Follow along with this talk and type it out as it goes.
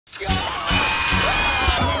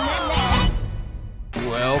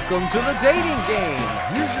Welcome to the dating game.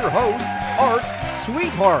 Here's your host, Art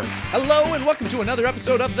Sweetheart. Hello and welcome to another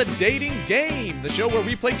episode of The Dating Game, the show where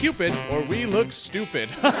we play Cupid or we look stupid.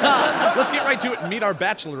 Let's get right to it and meet our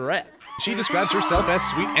bachelorette. She describes herself as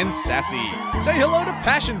sweet and sassy. Say hello to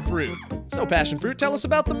Passion Fruit. So Passion Fruit, tell us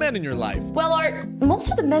about the men in your life. Well, Art,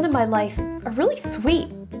 most of the men in my life are really sweet,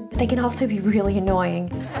 but they can also be really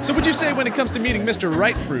annoying. So would you say when it comes to meeting Mr.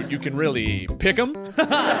 Right Fruit, you can really pick him?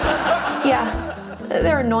 Yeah,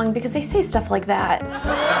 they're annoying because they say stuff like that.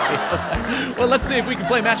 Well, let's see if we can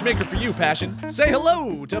play matchmaker for you, Passion. Say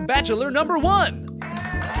hello to Bachelor number 1.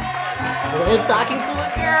 We're talking to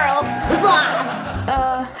a girl.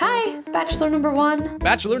 Hi, Bachelor number 1.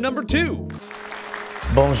 Bachelor number 2.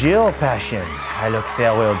 Bonjour, Passion. I look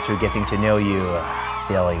forward to getting to know you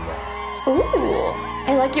very well. Ooh,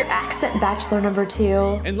 I like your accent, Bachelor number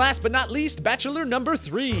 2. And last but not least, Bachelor number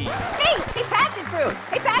 3. Hey, Passion Fruit.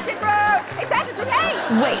 Hey, Passion Fruit. Hey, Passion Fruit.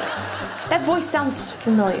 Hey. Wait, that voice sounds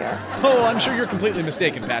familiar. Oh, I'm sure you're completely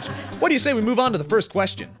mistaken, Passion. What do you say we move on to the first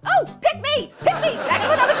question? Oh, pick me. Pick me.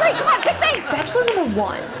 Bachelor number 3. Come on, pick me. Bachelor number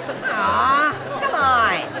 1. Aw, come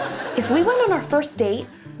on. If we went on our first date,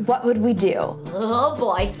 what would we do? Oh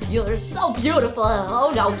boy, you're so beautiful.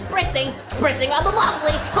 Oh no, spritzing on the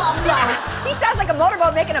lovely. Oh no. He sounds like a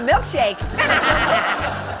motorboat making a milkshake.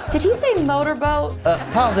 Did he say motorboat?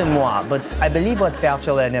 Pardon-moi, but I believe what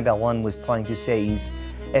Bachelor number 1 was trying to say is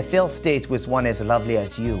a first date with one as lovely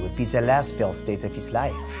as you would be the last first date of his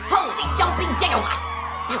life. Holy jumping gigawatts.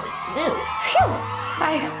 That was smooth. Phew.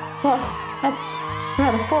 Well, that's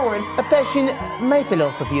rather forward. Passion, my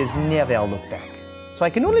philosophy is never look back. So I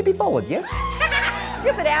can only be forward, yes?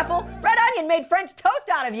 Stupid apple. Red Onion made French toast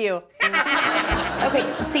out of you.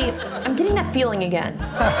 Okay, see, I'm getting that feeling again.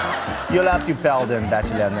 You'll have to pardon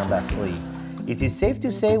Bachelor number 3. It is safe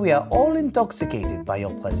to say we are all intoxicated by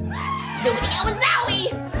your presence. Zoomity and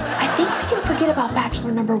zowie. I think we can forget about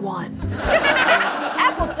Bachelor number 1.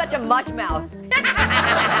 Apple's such a mush mouth.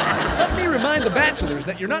 Let me remind the bachelors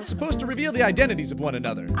that you're not supposed to reveal the identities of one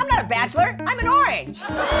another. I'm not a bachelor. I'm an orange.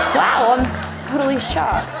 Wow, I'm totally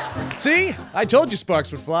shocked. See? I told you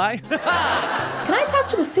sparks would fly. Can I talk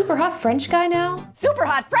to the super hot French guy now? Super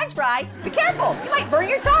hot French fry. Be careful. You might burn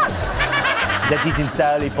your tongue. That is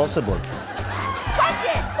entirely possible.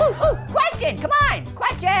 Question. Ooh, question. Come on.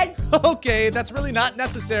 Question. Okay, that's really not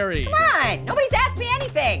necessary. Come on. Nobody's asked me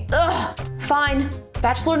anything. Ugh, fine.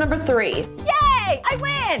 Bachelor number 3. Yay! I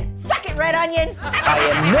win! Suck it, Red Onion! I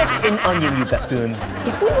am not an onion, you buffoon.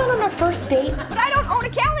 If we went on our first date, But I don't own a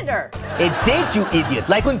calendar! A date, you idiot,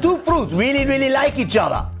 like when two fruits really like each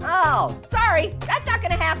other. Oh, sorry. That's not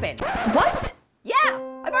gonna happen. what? Yeah,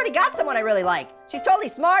 I've already got someone I really like. She's totally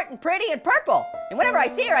smart and pretty and purple. And whenever I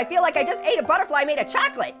see her, I feel like I just ate a butterfly made of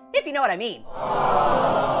chocolate, if you know what I mean.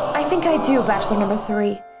 I think I do, Bachelor number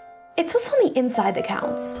 3. It's what's on the inside that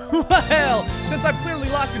counts. Well, since I've clearly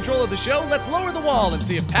lost control of the show, let's lower the wall and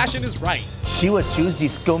see if Passion is right. She would choose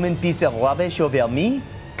this common piece of rubbish over me?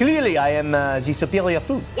 Clearly, I am the superior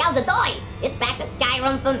fruit. Yowza doy. It's back to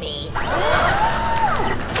Skyrim for me.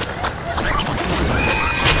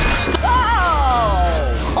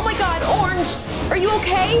 Oh! Oh my god, Orange! Are you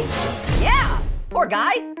okay? Yeah! Poor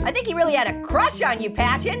guy. I think he really had a crush on you,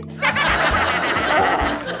 Passion.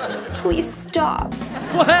 Please stop.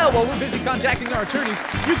 Well, while we're busy contacting our attorneys,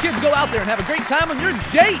 you kids go out there and have a great time on your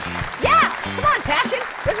date. Yeah! Come on, Passion.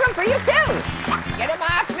 There's room for you, too. Get him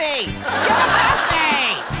off me! Get him off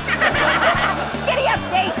me! Giddy up,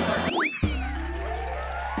 Date!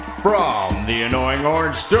 From the Annoying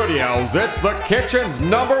Orange Studios, it's the kitchen's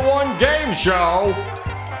 #1 game show,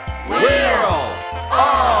 Wheel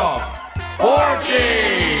of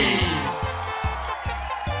Fortune!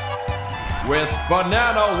 With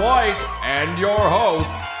Banana White and your host,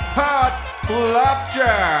 Pat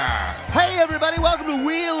Flapjack. Hey everybody, welcome to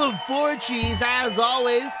Wheel of Four Cheese. As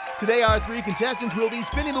always, today our 3 contestants will be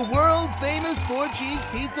spinning the world-famous 4-cheese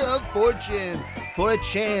pizza of fortune for a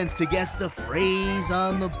chance to guess the phrase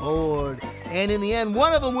on the board. And in the end,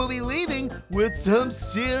 one of them will be leaving with some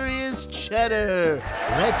serious cheddar.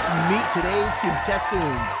 Let's meet today's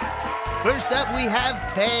contestants. First up, we have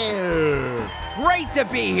Pear. Great to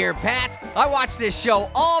be here, Pat. I watch this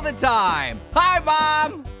show all the time. Hi,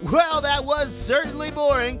 Mom. Well, that was certainly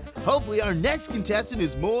boring. Hopefully our next contestant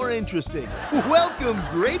is more interesting. Welcome,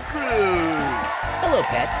 Grapefruit. Hello,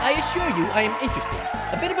 Pat. I assure you I am interesting.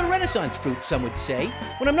 A bit of a renaissance fruit, some would say.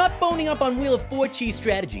 When I'm not boning up on Wheel of 4 Cheese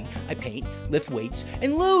strategy, I paint, lift weights,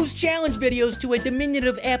 and lose challenge videos to a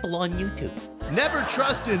diminutive apple on YouTube. Never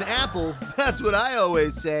trust an apple, that's what I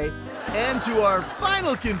always say. And to our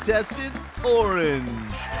final contestant,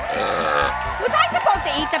 Orange.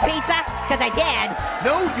 to eat the pizza? Because I did.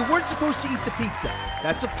 No, you weren't supposed to eat the pizza.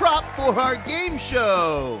 That's a prop for our game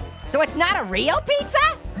show. So it's not a real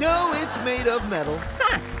pizza? No, it's made of metal.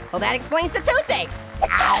 Huh. Well, that explains the toothache.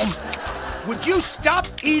 Ow. Would you stop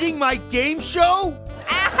eating my game show?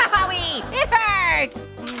 Owie! It hurts!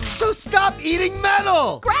 So stop eating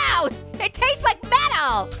metal! Gross! It tastes like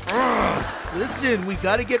metal! Listen, we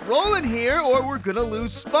gotta get rolling here or we're gonna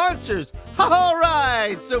lose sponsors. All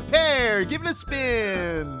right, so Pear, give it a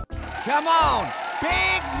spin. Come on,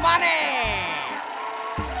 big money!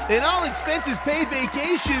 An all expenses paid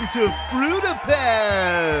vacation to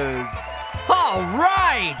Fruitapest. All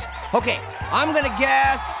right! Okay, I'm gonna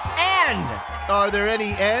guess end. Are there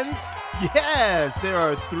any ends? Yes, there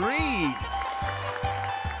are 3.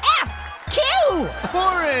 F! Q!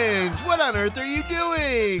 Orange, what on earth are you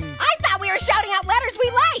doing? I thought we were shouting out letters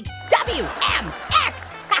we like. W, M,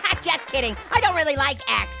 X. Just kidding. I don't really like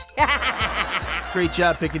X. Great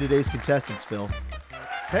job picking today's contestants, Phil.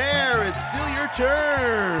 Pear, it's still your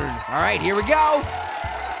turn. All right, here we go.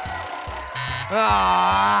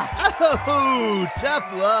 Ah! Oh,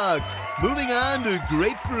 tough luck. Moving on to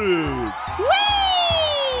grapefruit. Whee!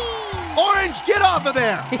 Orange, get off of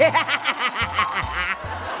there!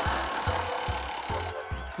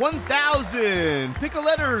 1,000. Pick a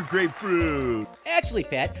letter, grapefruit. Actually,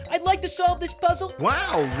 Pat, I'd like to solve this puzzle.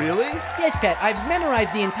 Wow, really? Yes, Pat, I've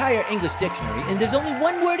memorized the entire English dictionary, and there's only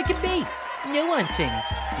one word it can be. Nuancings.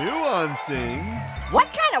 Nuancings? What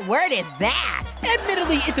kind of word is that?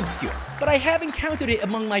 Admittedly, it's obscure, but I have encountered it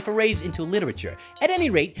among my forays into literature. At any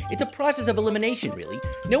rate, it's a process of elimination, really.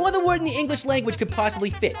 No other word in the English language could possibly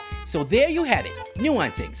fit. So there you have it,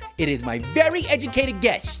 nuancings. It is my very educated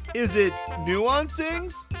guess. Is it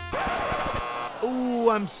nuancings? Ooh,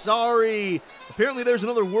 I'm sorry. Apparently there's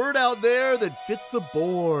another word out there that fits the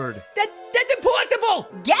board. That's impossible!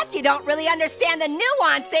 Guess you don't really understand the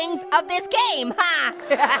nuancings of this game, huh?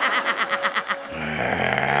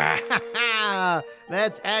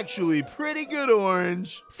 That's actually pretty good,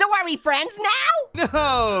 Orange. So are we friends now?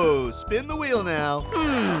 No, spin the wheel now.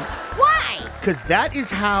 Why? Because that is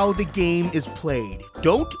how the game is played.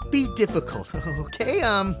 Don't be difficult, okay?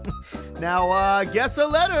 Now, guess a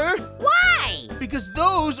letter. Why? Because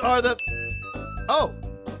those are the... Oh,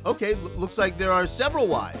 okay, looks like there are several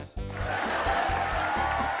Ys.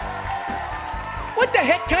 What the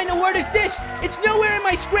heck kind of word is this? It's nowhere in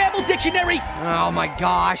my Scrabble dictionary. Oh my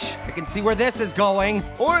gosh, I can see where this is going.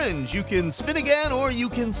 Orange, you can spin again or you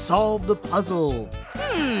can solve the puzzle.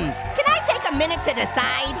 Can I take a minute to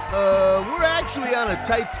decide? We're actually on a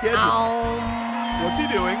tight schedule. What's he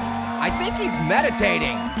doing? I think he's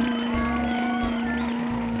meditating.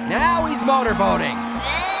 Now he's motorboating.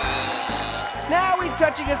 Now he's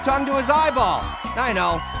touching his tongue to his eyeball. I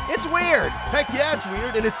know, it's weird. Heck yeah, it's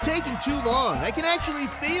weird, and it's taking too long. I can actually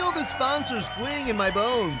feel the sponsors fleeing in my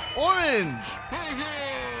bones. Orange!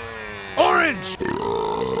 Orange!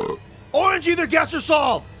 Orange, either guess or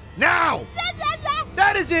solve! Now!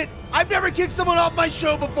 That is it! I've never kicked someone off my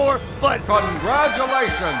show before, but...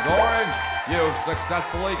 Congratulations, Orange! You've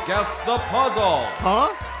successfully guessed the puzzle!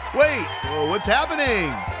 Huh? Wait, what's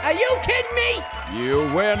happening? Are you kidding me?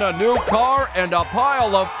 You win a new car and a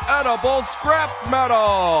pile of edible scrap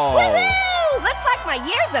metal! Woohoo! Looks like my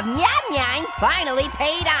years of nyang finally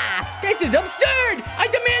paid off. This is absurd! I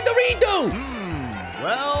demand a redo!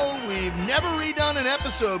 Well, we've never redone an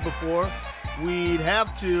episode before. We'd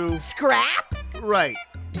have to... Scrap? Right.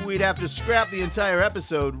 We'd have to scrap the entire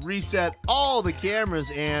episode, reset all the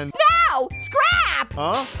cameras, and... No! Scrap!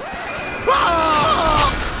 Huh?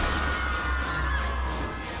 Ah!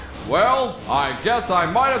 Well, I guess I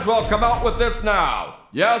might as well come out with this now.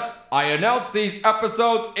 Yes, I announced these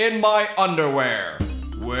episodes in my underwear.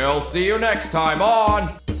 We'll see you next time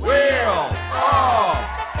on Wheel of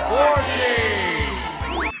Fortune!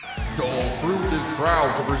 Joel Fruit is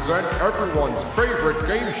proud to present everyone's favorite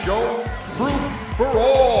game show, Fruit for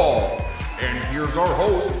All. And here's our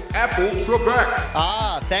host, Apple Trebek.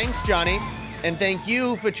 Ah, thanks, Johnny. And thank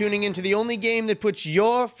you for tuning into the only game that puts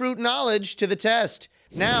your fruit knowledge to the test.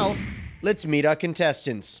 Now, let's meet our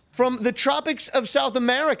contestants. From the tropics of South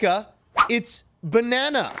America, it's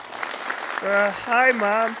Banana. Hi,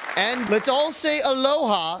 Mom. And let's all say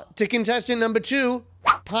aloha to contestant number 2,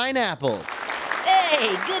 Pineapple.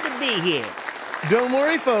 Hey, good to be here. Don't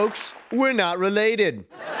worry, folks, we're not related.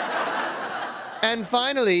 And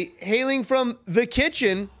finally, hailing from the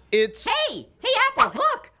kitchen, it's... Hey, Apple,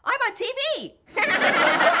 look, I'm on TV.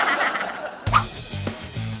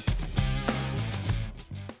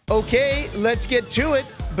 Okay, let's get to it.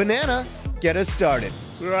 Banana, get us started.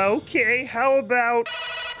 Okay, how about...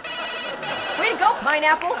 Way to go,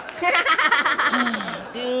 Pineapple.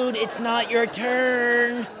 Dude, it's not your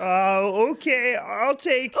turn. Okay, I'll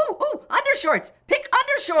take... Ooh, undershorts. Pick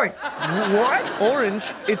undershorts. What?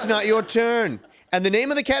 Orange, it's not your turn. And the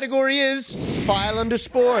name of the category is File Under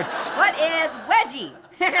Sports. What is wedgie?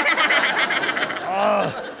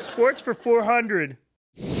 Sports for 400.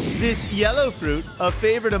 This yellow fruit, a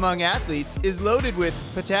favorite among athletes, is loaded with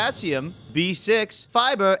potassium, B6,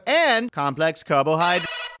 fiber, and complex carbohydrate.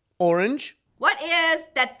 Orange. What is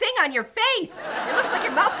that thing on your face? It looks like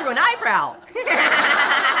your mouth grew an eyebrow.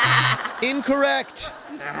 Incorrect.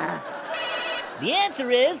 The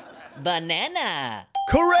answer is banana.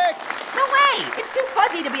 Correct. No way! It's too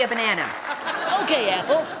fuzzy to be a banana. Okay,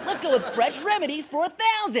 Apple, let's go with fresh remedies for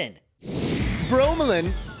 1,000.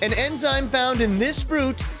 Bromelain, an enzyme found in this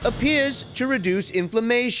fruit, appears to reduce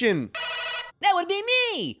inflammation. That would be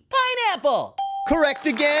me, pineapple. Correct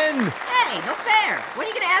again. Hey, no fair. When are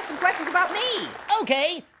you gonna ask some questions about me?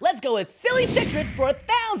 Okay, let's go with silly citrus for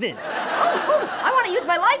 1,000. Ooh, I want to use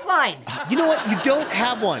my lifeline. You know what? You don't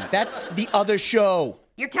have one. That's the other show.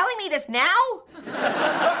 You're telling me this now?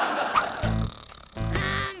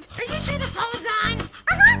 Are you sure the phone's on?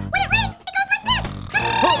 When it rings, it goes like this.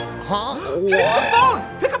 Huh? Pick up the phone!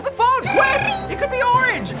 Pick up the phone, quick! It could be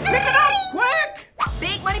orange! Pick it up, quick!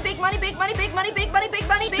 Big money, big money, big money, big money, big money, big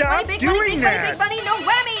money, big Stop money, big doing money, big that. money, big money, no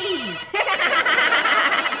whammies!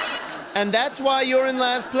 And that's why you're in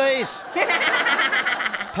last place.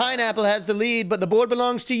 Pineapple has the lead, but the board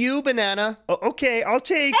belongs to you, Banana. Okay, I'll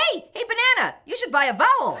take... Hey, banana, you should buy a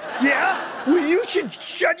vowel. Yeah? Well, you should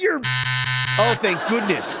shut your... Oh, thank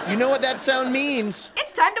goodness. You know what that sound means.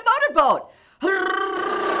 It's time to motorboat.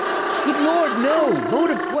 Good Lord, no.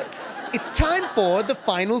 What? It's time for the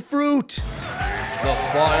final fruit. It's the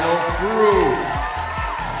final fruit.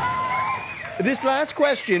 This last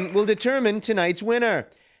question will determine tonight's winner.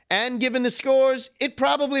 And given the scores, it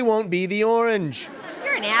probably won't be the orange.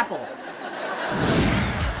 You're an apple.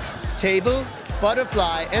 Table,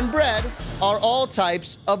 butterfly, and bread are all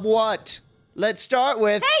types of what? Let's start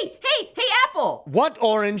with... Hey, apple. What,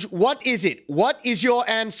 Orange? What is it? What is your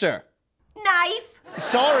answer? Knife.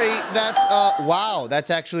 Sorry, that's, wow, that's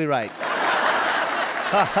actually right.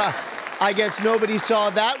 I guess nobody saw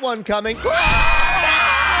that one coming. Well,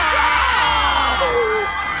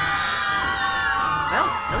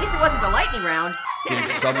 at least it wasn't the lightning round.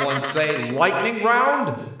 Did someone say lightning round?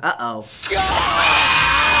 Uh-oh.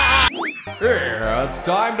 Here, it's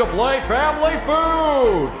time to play Family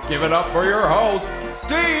Food. Give it up for your host,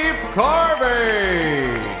 Steve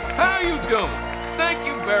Carvey. How you doing? Thank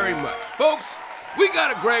you very much. Folks, we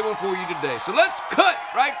got a great one for you today, so let's cut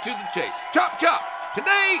right to the chase. Chop, chop.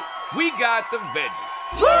 Today, we got the veggies.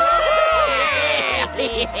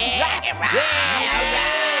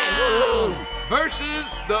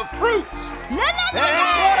 Versus the fruits.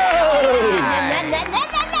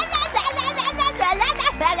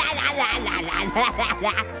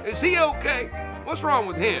 Is he okay? What's wrong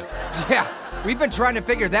with him? Yeah, we've been trying to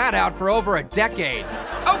figure that out for over a decade.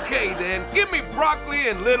 Okay then, give me broccoli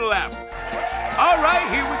and little apple. All right,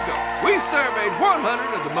 here we go. We surveyed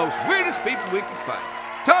 100 of the most weirdest people we could find.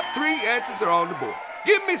 Top 3 answers are on the board.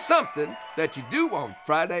 Give me something that you do on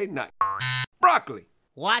Friday night. Broccoli.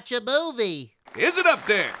 Watch a movie. Is it up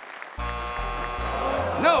there?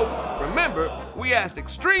 No, remember, we asked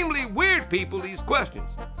extremely weird people these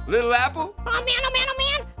questions. Little apple? Oh man,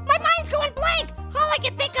 my mind's going blank. All I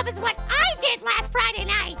can think of is what I did last Friday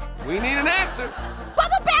night. We need an answer.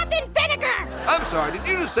 Bubble bath in vinegar. I'm sorry, did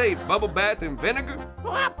you just say bubble bath in vinegar?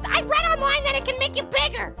 Well, I read online that it can make you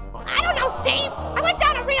bigger. I don't know, Steve. I went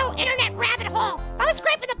down a real internet rabbit hole. I was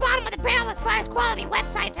scraping the bottom of the barrel as far as quality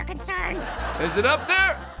websites are concerned. Is it up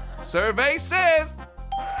there? Survey says.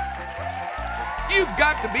 You've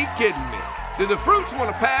got to be kidding me. Do the fruits want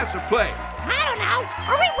to pass or play? I don't know.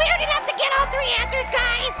 Are we weird enough to get all 3 answers,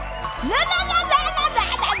 guys?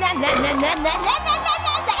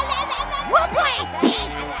 We'll play,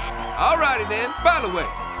 Steve. Alrighty then. By the way,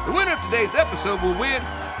 the winner of today's episode will win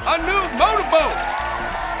a new motorboat.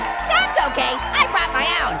 That's okay. I brought my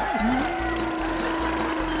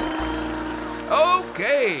own.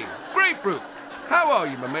 Okay. Grapefruit. How are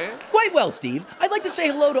you, my man? Quite well, Steve. I'd like to say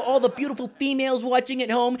hello to all the beautiful females watching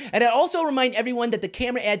at home, and I'd also remind everyone that the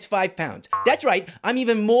camera adds 5 pounds. That's right, I'm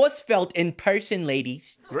even more svelte in person,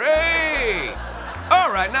 ladies. Great!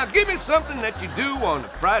 All right, now give me something that you do on a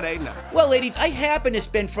Friday night. Well, ladies, I happen to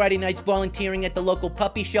spend Friday nights volunteering at the local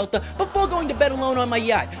puppy shelter before going to bed alone on my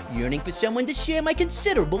yacht, yearning for someone to share my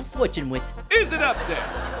considerable fortune with. Is it up there?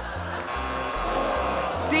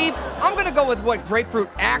 Steve, I'm gonna go with what Grapefruit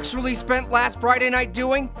actually spent last Friday night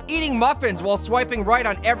doing. Eating muffins while swiping right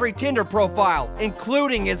on every Tinder profile,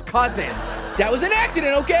 including his cousins. That was an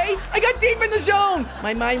accident, okay? I got deep in the zone.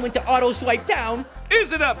 My mind went to auto swipe down.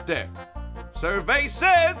 Is it up there? Survey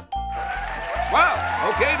says...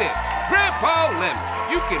 Wow, okay then. Grandpa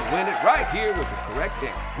Lemon, you can win it right here with the correct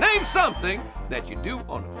answer. Name something that you do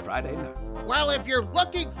on a Friday night. Well, if you're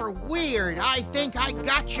looking for weird, I think I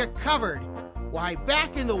got you covered. Why,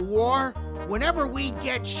 back in the war, whenever we'd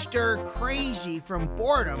get stir crazy from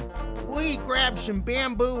boredom, we'd grab some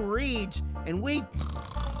bamboo reeds and we'd...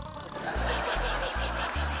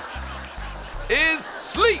 Is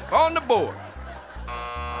sleep on the board?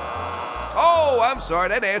 Oh, I'm sorry,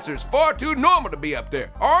 that answer is far too normal to be up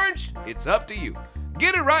there. Orange, it's up to you.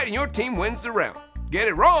 Get it right and your team wins the round. Get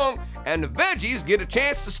it wrong and the veggies get a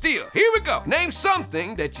chance to steal. Here we go. Name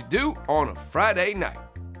something that you do on a Friday night.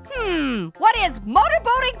 What is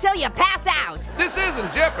motorboating till you pass out? This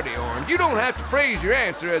isn't Jeopardy, Orange. You don't have to phrase your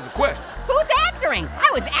answer as a question. Who's answering?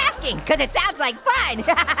 I was asking, because it sounds like fun.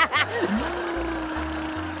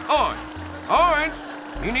 Orange,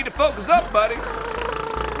 you need to focus up, buddy.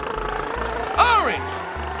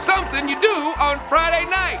 Orange, something you do on Friday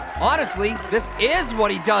night. Honestly, this is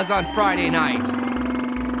what he does on Friday night.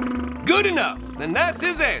 Good enough. Then that's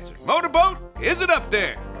his answer. Motorboat, is it up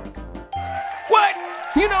there? What?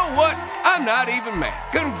 You know what? I'm not even mad.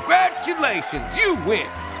 Congratulations, you win.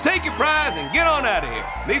 Take your prize and get on out of here.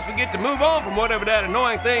 At least we get to move on from whatever that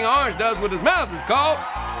annoying thing Orange does with his mouth is called.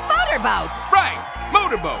 Motorboat. Right,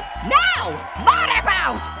 motorboat. No,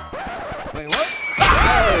 motorboat. Wait, what?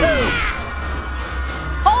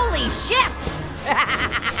 Holy shit.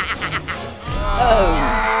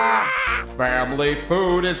 Family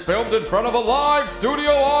Food is filmed in front of a live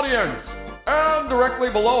studio audience and directly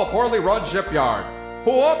below a poorly run shipyard.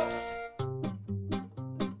 Whoops!